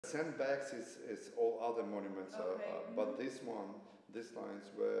sandbags is all other monuments, but this one, these lines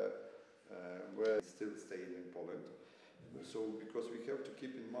were still staying in Poland. So because we have to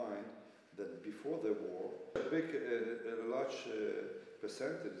keep in mind that before the war, a large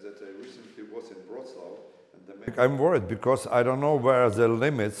percentage that recently was in Warsaw. And I'm worried because I don't know where are the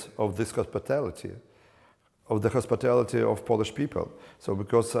limits of this hospitality, of the hospitality of Polish people. So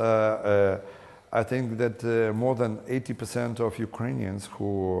because I think that more than 80% of Ukrainians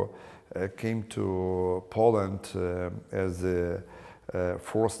who came to Poland as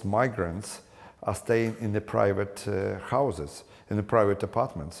forced migrants are staying in the private houses, in the private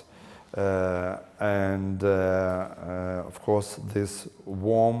apartments. Of course, this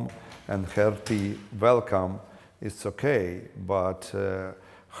warm and healthy welcome is okay, but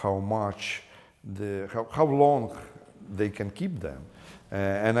how long they can keep them?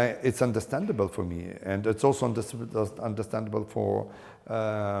 It's understandable for me, and it's also understandable for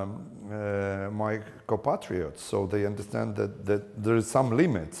my compatriots. So they understand that there is some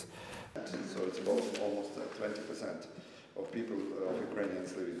limits. So it's about almost 20% of people, of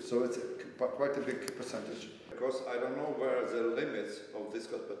Ukrainians living. So it's quite a big percentage. Because I don't know where are the limits of this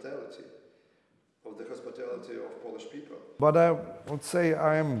hospitality, of the hospitality of Polish people. But I would say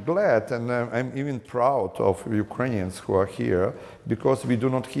I am glad and I'm even proud of Ukrainians who are here, because we do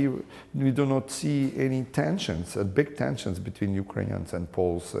not see any tensions, big tensions between Ukrainians and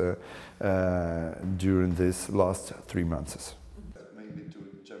Poles during these last 3 months. Maybe to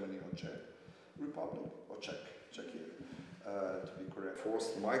Germany or Czech Republic or Czech here, to be correct.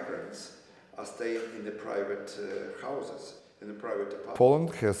 Forced migrants are staying in the private houses, in the private apartments.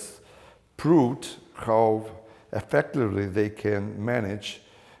 Poland has proved how effectively they can manage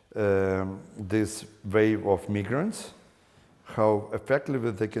this wave of migrants, how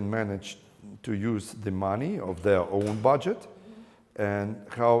effectively they can manage to use the money of their own budget, and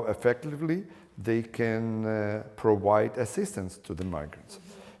how effectively they can provide assistance to the migrants.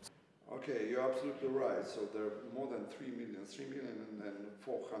 Okay, you're absolutely right. So there are more than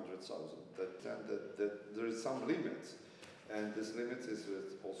 3,400,000 that there is some limits, and this limit is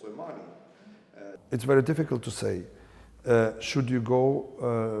also money. It's very difficult to say, should you go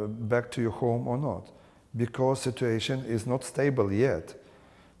back to your home or not, because situation is not stable yet.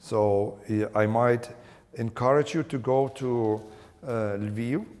 So I might encourage you to go to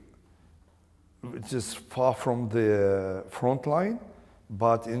Lviv, which is far from the front line,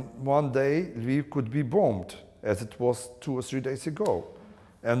 but in one day Lviv could be bombed, as it was 2 or 3 days ago,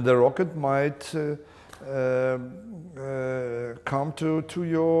 and the rocket might come to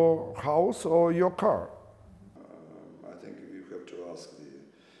your house or your car. I think you have to ask the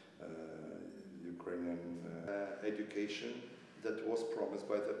Ukrainian education that was promised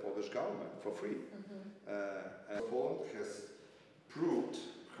by the Polish government for free. And Poland has proved